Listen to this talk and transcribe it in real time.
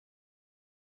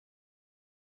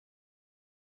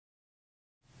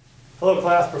Hello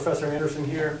class, Professor Anderson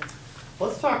here.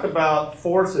 Let's talk about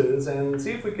forces and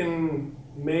see if we can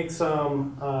make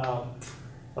some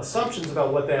assumptions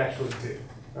about what they actually do.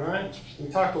 All right? We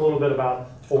talked a little bit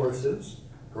about forces,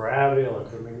 gravity,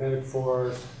 electromagnetic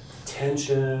force,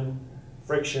 tension,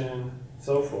 friction,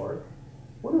 so forth.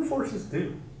 What do forces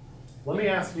do? Let me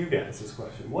ask you guys this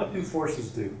question. What do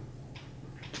forces do?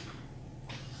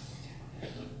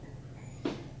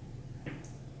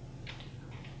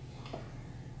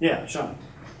 Yeah, Sean.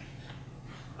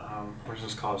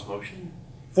 Forces cause motion.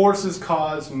 Forces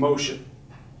cause motion.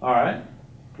 All right.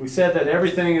 We said that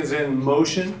everything is in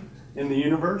motion in the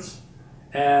universe,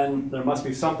 and there must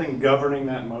be something governing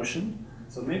that motion.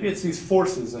 So maybe it's these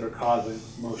forces that are causing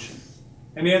motion.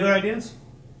 Any other ideas?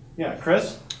 Yeah,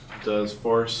 Chris? Does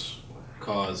force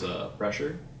cause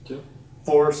pressure too?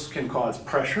 Force can cause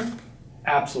pressure.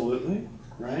 Absolutely,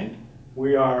 right?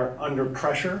 We are under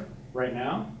pressure right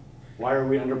now. Why are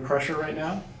we under pressure right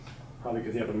now? Probably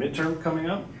because you have a midterm coming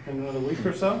up in another week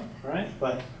or so, right?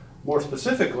 But more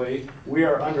specifically, we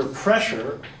are under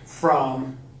pressure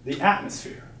from the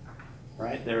atmosphere,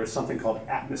 right? There is something called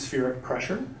atmospheric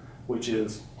pressure, which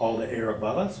is all the air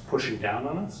above us pushing down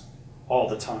on us all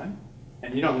the time.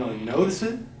 And you don't really notice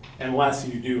it unless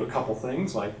you do a couple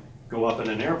things like go up in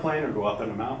an airplane or go up in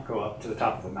a mountain, go up to the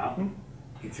top of a mountain.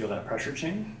 You can feel that pressure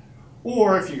change.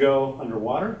 Or if you go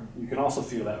underwater, you can also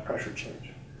feel that pressure change.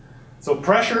 So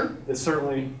pressure is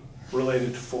certainly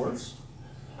related to force.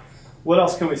 What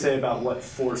else can we say about what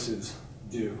forces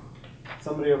do?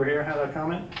 Somebody over here had a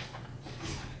comment?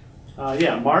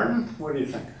 Yeah, Martin, what do you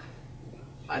think?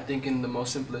 I think in the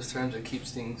most simplest terms, it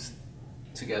keeps things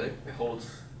together. It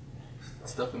holds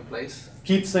stuff in place.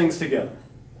 Keeps things together.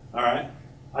 All right.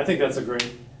 I think that's a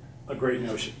great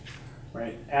notion.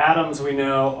 Right? Atoms, we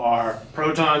know, are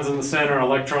protons in the center,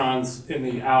 electrons in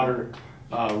the outer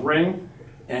ring,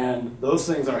 and those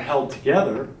things are held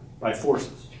together by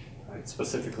forces, right?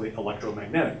 Specifically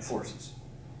electromagnetic forces.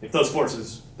 If those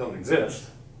forces don't exist,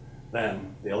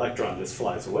 then the electron just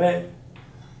flies away.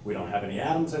 We don't have any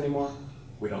atoms anymore.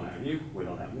 We don't have you. We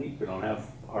don't have me. We don't have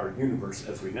our universe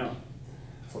as we know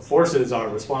it. So forces are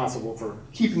responsible for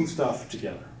keeping stuff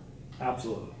together.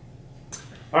 Absolutely.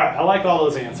 All right, I like all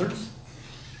those answers.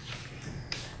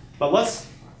 But let's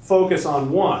focus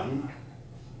on one,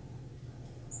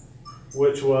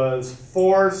 which was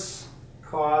force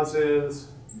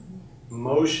causes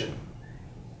motion.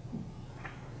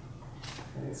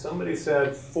 Okay, somebody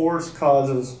said force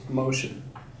causes motion.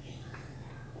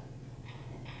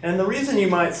 And the reason you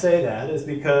might say that is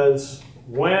because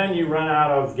when you run out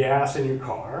of gas in your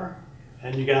car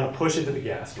and you got to push it to the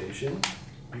gas station,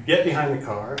 you get behind the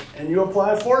car and you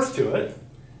apply force to it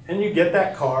and you get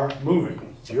that car moving.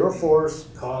 Your force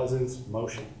causes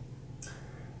motion.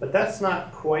 But that's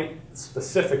not quite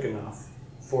specific enough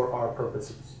for our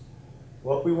purposes.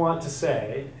 What we want to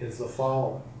say is the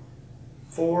following.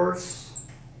 Force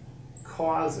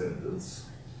causes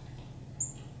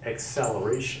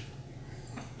acceleration.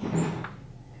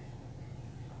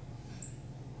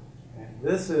 And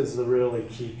this is the really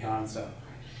key concept.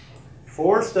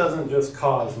 Force doesn't just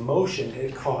cause motion,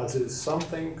 it causes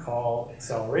something called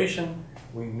acceleration.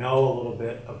 We know a little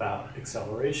bit about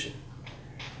acceleration.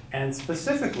 And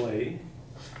specifically,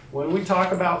 when we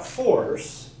talk about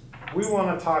force, we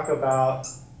want to talk about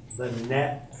the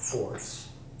net force.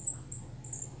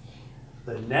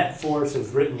 The net force is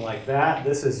written like that.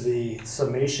 This is the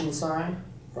summation sign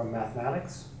from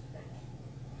mathematics.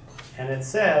 And it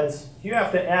says you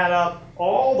have to add up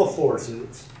all the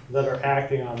forces that are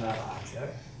acting on that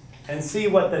object and see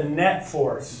what the net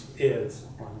force is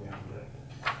on the object.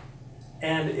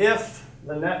 And if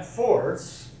the net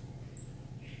force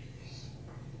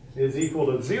is equal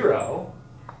to 0,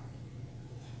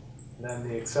 then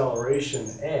the acceleration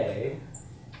A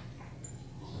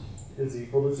is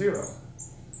equal to 0.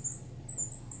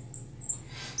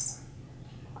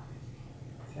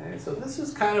 Okay, so this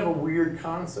is kind of a weird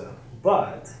concept,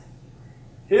 but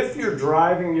if you're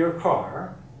driving your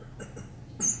car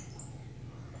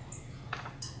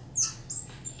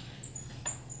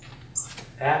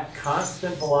at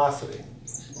constant velocity,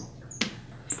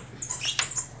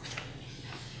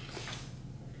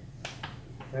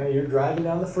 okay, you're driving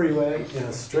down the freeway in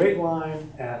a straight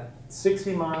line at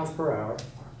 60 miles per hour,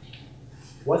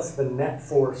 what's the net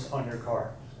force on your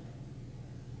car?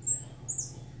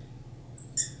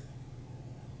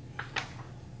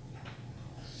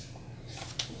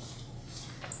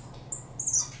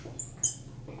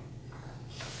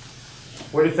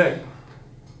 What do you think?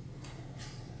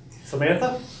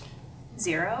 Samantha?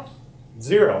 0.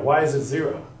 0. Why is it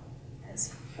 0?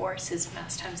 Because force is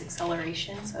mass times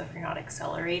acceleration. So if you're not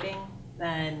accelerating,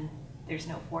 then there's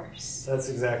no force. That's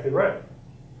exactly right.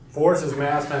 Force is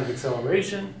mass times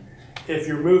acceleration. If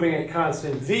you're moving at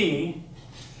constant v,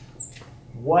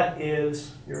 what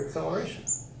is your acceleration?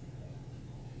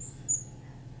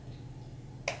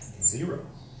 0.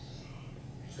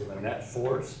 So the net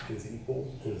force is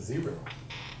equal to 0.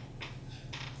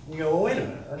 You go, well, wait a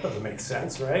minute, that doesn't make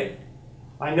sense, right?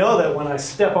 I know that when I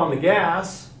step on the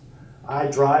gas, I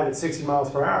drive at 60 miles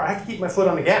per hour. I have to keep my foot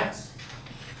on the gas,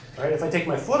 right? If I take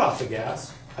my foot off the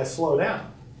gas, I slow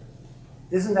down.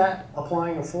 Isn't that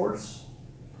applying a force?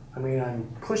 I mean, I'm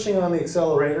pushing on the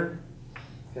accelerator,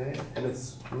 okay? And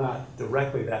it's not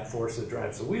directly that force that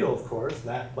drives the wheel, of course.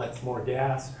 That lets more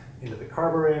gas into the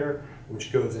carburetor,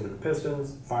 which goes into the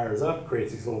pistons, fires up,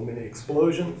 creates these little mini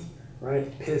explosions,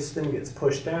 right? Piston gets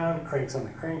pushed down, cranks on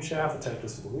the crankshaft,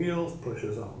 attaches to the wheels,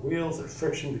 pushes on the wheels. There's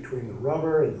friction between the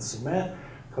rubber and the cement.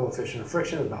 Coefficient of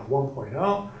friction is about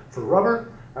 1.0 for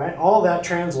rubber, right? All that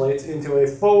translates into a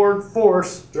forward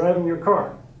force driving your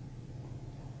car.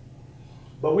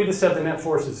 But we just said the net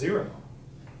force is 0.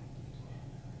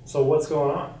 So what's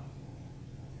going on?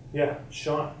 Yeah,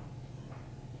 Sean.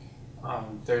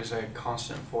 There's a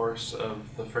constant force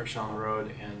of the friction on the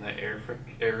road and the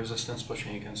air resistance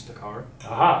pushing against the car.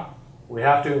 Aha. We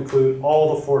have to include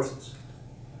all the forces.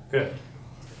 Good.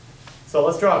 So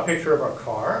let's draw a picture of our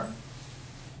car.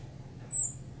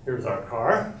 Here's our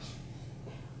car.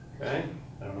 Okay.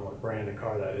 I don't know what brand of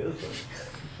car that is, but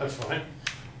that's fine.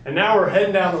 And now we're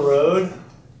heading down the road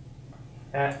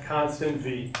at constant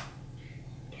v.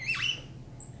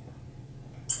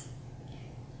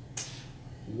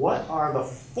 What are the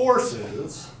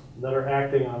forces that are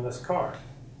acting on this car?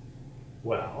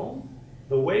 Well,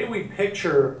 the way we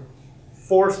picture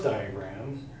force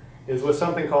diagrams is with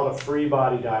something called a free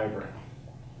body diagram.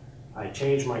 I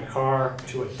change my car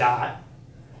to a dot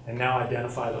and now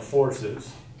identify the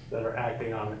forces that are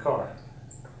acting on the car.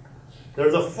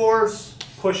 There's a force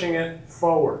pushing it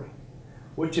forward,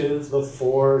 which is the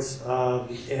force of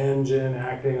the engine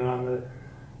acting on the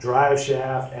drive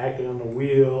shaft, acting on the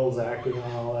wheels, acting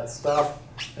on all that stuff.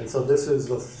 And so this is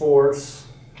the force,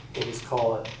 we'll just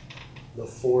call it the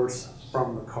force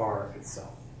from the car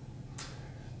itself.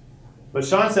 But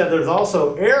Sean said there's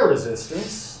also air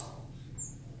resistance,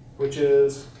 which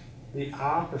is the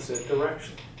opposite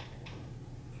direction.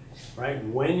 Right?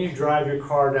 When you drive your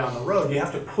car down the road, you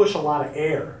have to push a lot of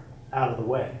air out of the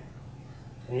way.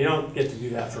 And you don't get to do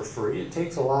that for free. It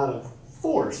takes a lot of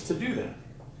force to do that.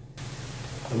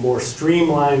 The more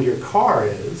streamlined your car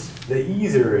is, the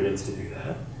easier it is to do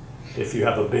that. If you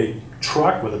have a big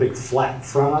truck with a big flat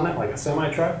front on it, like a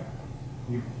semi-truck,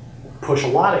 you push a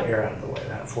lot of air out of the way.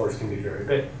 That force can be very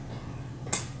big.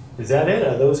 Is that it?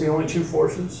 Are those the only two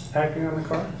forces acting on the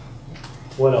car?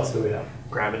 What else do we have?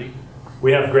 Gravity.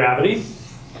 We have gravity.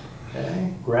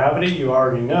 Okay. Gravity, you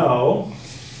already know,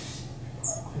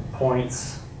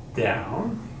 points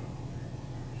down.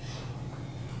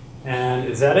 And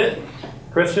is that it?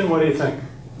 Christian, what do you think?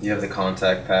 You have the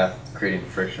contact path creating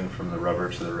friction from the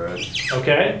rubber to the road.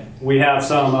 Okay. We have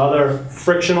some other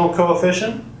frictional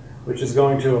coefficient, which is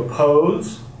going to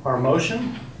oppose our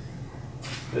motion.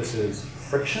 This is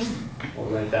friction. We'll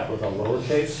write that with a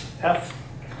lowercase f.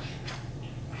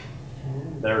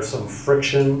 There's some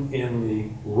friction in the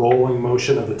rolling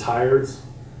motion of the tires,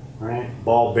 right?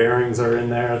 Ball bearings are in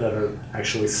there that are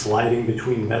actually sliding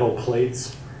between metal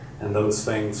plates, and those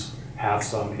things have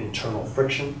some internal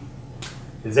friction.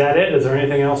 Is that it? Is there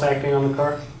anything else acting on the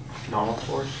car? Normal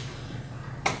force.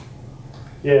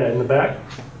 Yeah, in the back?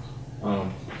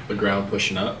 The ground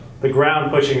pushing up. The ground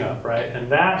pushing up, right?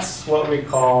 And that's what we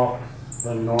call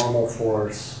the normal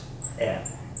force F.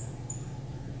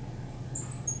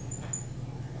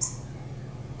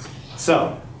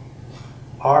 So,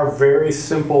 our very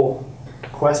simple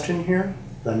question here,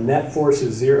 the net force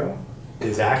is 0,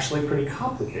 is actually pretty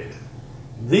complicated.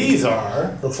 These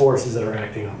are the forces that are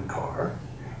acting on the car,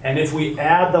 and if we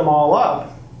add them all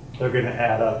up, they're going to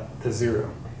add up to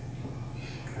 0.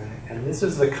 Okay? And this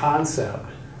is the concept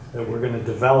that we're going to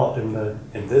develop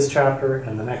in this chapter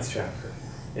and the next chapter,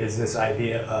 is this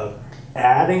idea of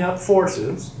adding up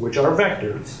forces, which are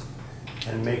vectors,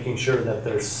 and making sure that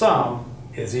their sum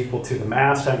is equal to the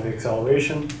mass times the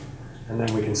acceleration, and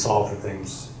then we can solve for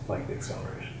things like the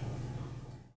acceleration.